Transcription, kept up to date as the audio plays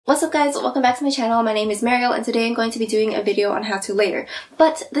What's up guys, welcome back to my channel. My name is Mariel and today I'm going to be doing a video on how to layer.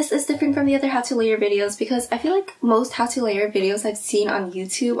 But this is different from the other how to layer videos because I feel like most how to layer videos I've seen on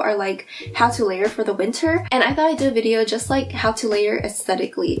YouTube are like how to layer for the winter. And I thought I'd do a video just like how to layer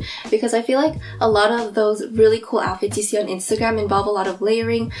aesthetically because I feel like a lot of those really cool outfits you see on Instagram involve a lot of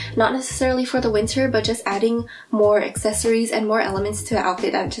layering, not necessarily for the winter but just adding more accessories and more elements to an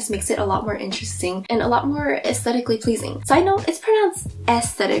outfit that just makes it a lot more interesting and a lot more aesthetically pleasing. So I know it's pronounced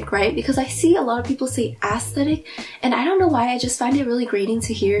aesthetic, right? Because I see a lot of people say aesthetic and I don't know why, I just find it really grating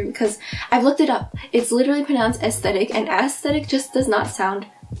to hear because I've looked it up. It's literally pronounced aesthetic and aesthetic just does not sound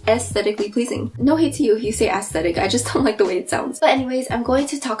aesthetically pleasing. No hate to you if you say aesthetic, I just don't like the way it sounds. But anyways, I'm going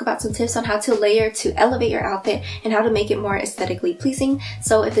to talk about some tips on how to layer to elevate your outfit and how to make it more aesthetically pleasing.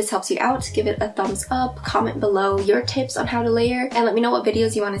 So if this helps you out, give it a thumbs up, comment below your tips on how to layer, and let me know what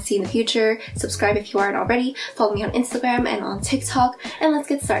videos you want to see in the future. Subscribe if you aren't already, follow me on Instagram and on TikTok, and let's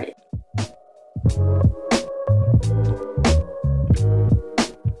get started.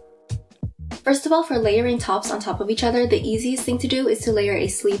 First of all, for layering tops on top of each other, the easiest thing to do is to layer a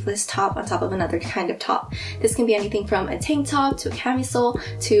sleeveless top on top of another kind of top. This can be anything from a tank top to a camisole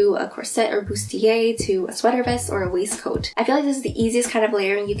to a corset or bustier to a sweater vest or a waistcoat. I feel like this is the easiest kind of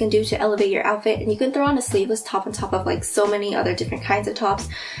layering you can do to elevate your outfit, and you can throw on a sleeveless top on top of like so many other different kinds of tops,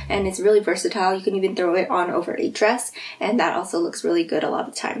 and it's really versatile. You can even throw it on over a dress and that also looks really good a lot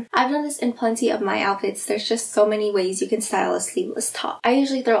of the time. I've done this in plenty of my outfits. There's just so many ways you can style a sleeveless top. I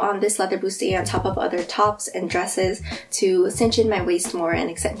usually throw on this leather bustier on top of other tops and dresses to cinch in my waist more and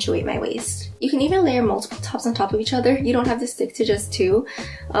accentuate my waist. You can even layer multiple tops on top of each other. You don't have to stick to just two.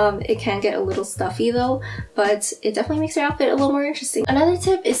 It can get a little stuffy though, but it definitely makes your outfit a little more interesting. Another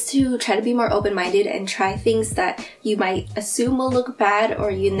tip is to try to be more open-minded and try things that you might assume will look bad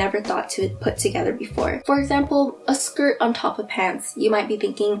or you never thought to put together before. For example, a skirt on top of pants. You might be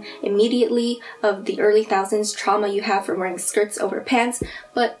thinking immediately of the early thousands trauma you have from wearing skirts over pants,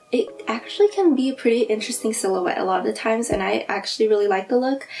 but it actually can be a pretty interesting silhouette a lot of the times, and I actually really like the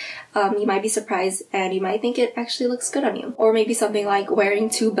look. You might be surprised and you might think it actually looks good on you. Or maybe something like wearing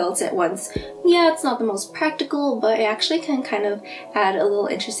two belts at once. Yeah, it's not the most practical, but it actually can kind of add a little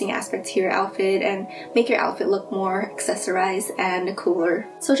interesting aspect to your outfit and make your outfit look more accessorized and cooler.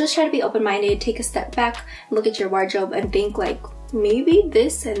 So just try to be open-minded, take a step back, look at your wardrobe and think like, maybe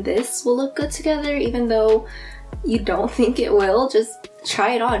this and this will look good together even though you don't think it will. Just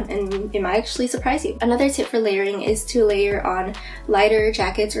try it on and it might actually surprise you. Another tip for layering is to layer on lighter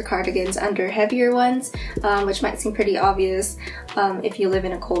jackets or cardigans under heavier ones, which might seem pretty obvious if you live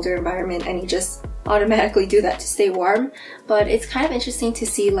in a colder environment and you just automatically do that to stay warm, but it's kind of interesting to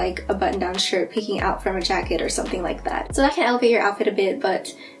see like a button-down shirt peeking out from a jacket or something like that. So that can elevate your outfit a bit,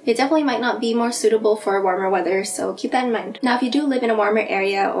 but it definitely might not be more suitable for warmer weather, so keep that in mind. Now if you do live in a warmer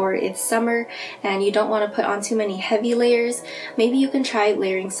area or it's summer and you don't want to put on too many heavy layers, maybe you can try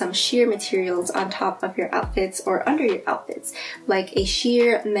layering some sheer materials on top of your outfits or under your outfits, like a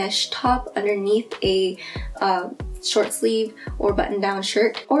sheer mesh top underneath a short sleeve or button down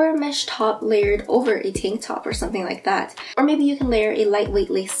shirt, or a mesh top layered over a tank top or something like that. Or maybe you can layer a lightweight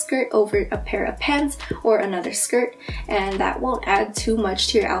lace skirt over a pair of pants or another skirt, and that won't add too much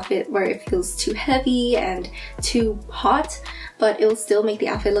to your outfit where it feels too heavy and too hot, but it'll still make the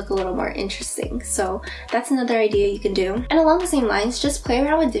outfit look a little more interesting. So that's another idea you can do. And along the same lines, just play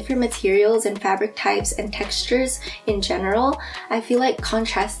around with different materials and fabric types and textures in general. I feel like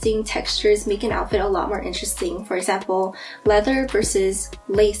contrasting textures make an outfit a lot more interesting. For example, leather versus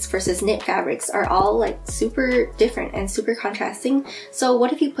lace versus knit fabrics are all like super different and super contrasting. So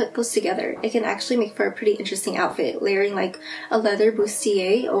what if you put those together? It can actually make for a pretty interesting outfit. Layering like a leather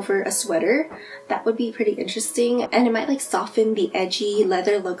bustier over a sweater, that would be pretty interesting, and it might like soften the edgy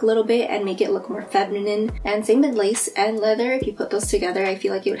leather look a little bit and make it look more feminine. And same with lace and leather, if you put those together I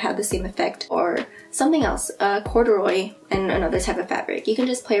feel like it would have the same effect. Or something else, corduroy and another type of fabric. You can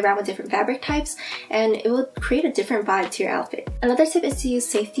just play around with different fabric types and it will create a different vibe to your outfit. Another tip is to use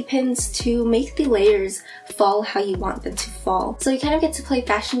safety pins to make the layers fall how you want them to fall. So you kind of get to play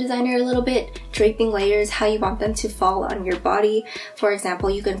fashion designer a little bit, draping layers how you want them to fall on your body. For example,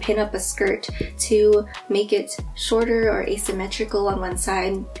 you can pin up a skirt to make it shorter or asymmetrical on one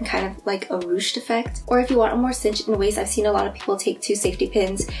side, kind of like a ruched effect. Or if you want a more cinched in waist, I've seen a lot of people take two safety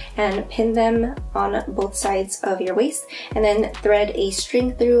pins and pin them on both sides of your waist and then thread a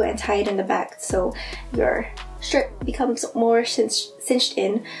string through and tie it in the back so your shirt becomes more cinched cinched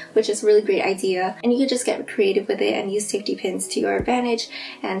in, which is a really great idea. And you can just get creative with it and use safety pins to your advantage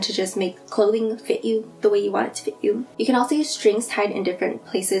and to just make clothing fit you the way you want it to fit you. You can also use strings tied in different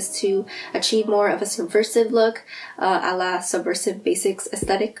places to achieve more of a subversive look, a la Subversive Basics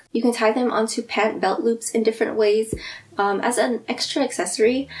aesthetic. You can tie them onto pant belt loops in different ways, as an extra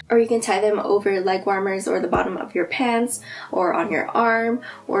accessory, or you can tie them over leg warmers or the bottom of your pants, or on your arm,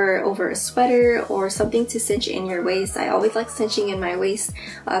 or over a sweater, or something to cinch in your waist. I always like cinching in my waist.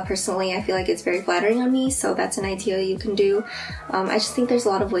 Personally, I feel like it's very flattering on me, so that's an idea you can do. I just think there's a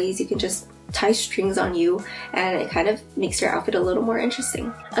lot of ways you can just tie strings on you, and it kind of makes your outfit a little more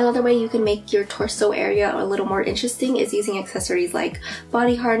interesting. Another way you can make your torso area a little more interesting is using accessories like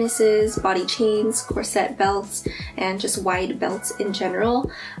body harnesses, body chains, corset belts, and just wide belts in general.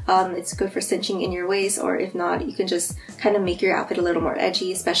 It's good for cinching in your waist, or if not, you can just kind of make your outfit a little more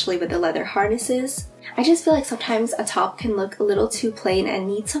edgy, especially with the leather harnesses. I just feel like sometimes a top can look a little too plain and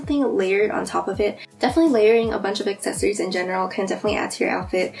need something layered on top of it. Definitely layering a bunch of accessories in general can definitely add to your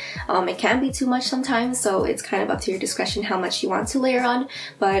outfit. It can be too much sometimes, so it's kind of up to your discretion how much you want to layer on,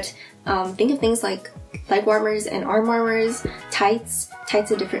 but think of things like leg warmers and arm warmers, tights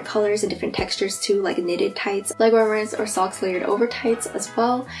in different colors and different textures too, like knitted tights, leg warmers, or socks layered over tights as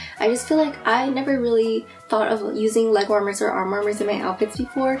well. I just feel like I never really thought of using leg warmers or arm warmers in my outfits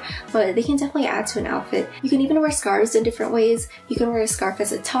before, but they can definitely add to an outfit. You can even wear scarves in different ways. You can wear a scarf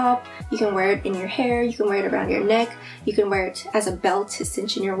as a top, you can wear it in your hair, you can wear it around your neck, you can wear it as a belt to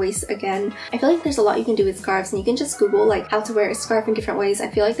cinch in your waist again. I feel like there's a lot you can do with scarves, and you can just Google like how to wear a scarf in different ways. I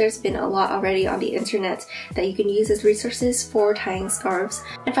feel like there's been a lot already on the internet that you can use as resources for tying scarves.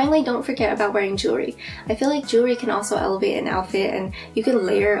 And finally, don't forget about wearing jewelry. I feel like jewelry can also elevate an outfit, and you can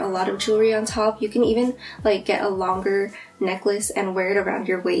layer a lot of jewelry on top. You can even like get a longer necklace and wear it around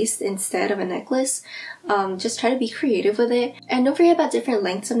your waist instead of a necklace. Just try to be creative with it, and don't forget about different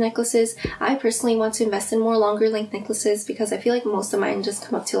lengths of necklaces. I personally want to invest in more longer length necklaces because I feel like most of mine just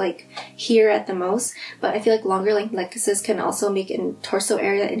come up to like here at the most, but I feel like longer length necklaces can also make a torso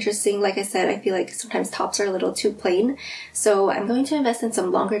area interesting. Like I said, I feel like sometimes tops are a little too plain, so I'm going to invest in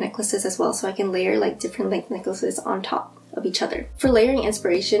some longer necklaces as well so I can layer like different length necklaces on top of each other. For layering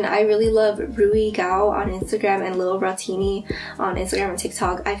inspiration, I really love Rui Gao on Instagram and Lil Rotini on Instagram and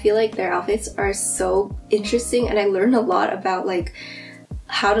TikTok. I feel like their outfits are so interesting, and I learned a lot about like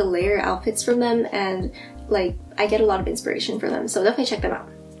how to layer outfits from them, and like I get a lot of inspiration from them, so definitely check them out.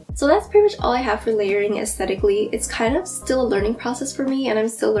 So that's pretty much all I have for layering aesthetically. It's kind of still a learning process for me, and I'm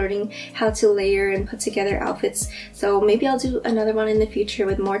still learning how to layer and put together outfits. So maybe I'll do another one in the future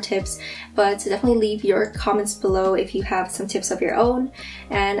with more tips, but definitely leave your comments below if you have some tips of your own.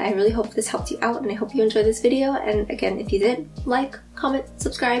 And I really hope this helped you out, and I hope you enjoyed this video. And again, if you did, like, comment,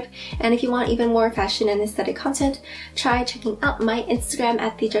 subscribe. And if you want even more fashion and aesthetic content, try checking out my Instagram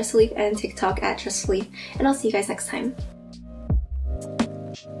at DRESSRELIEF and TikTok at DRESSRELIEF. And I'll see you guys next time.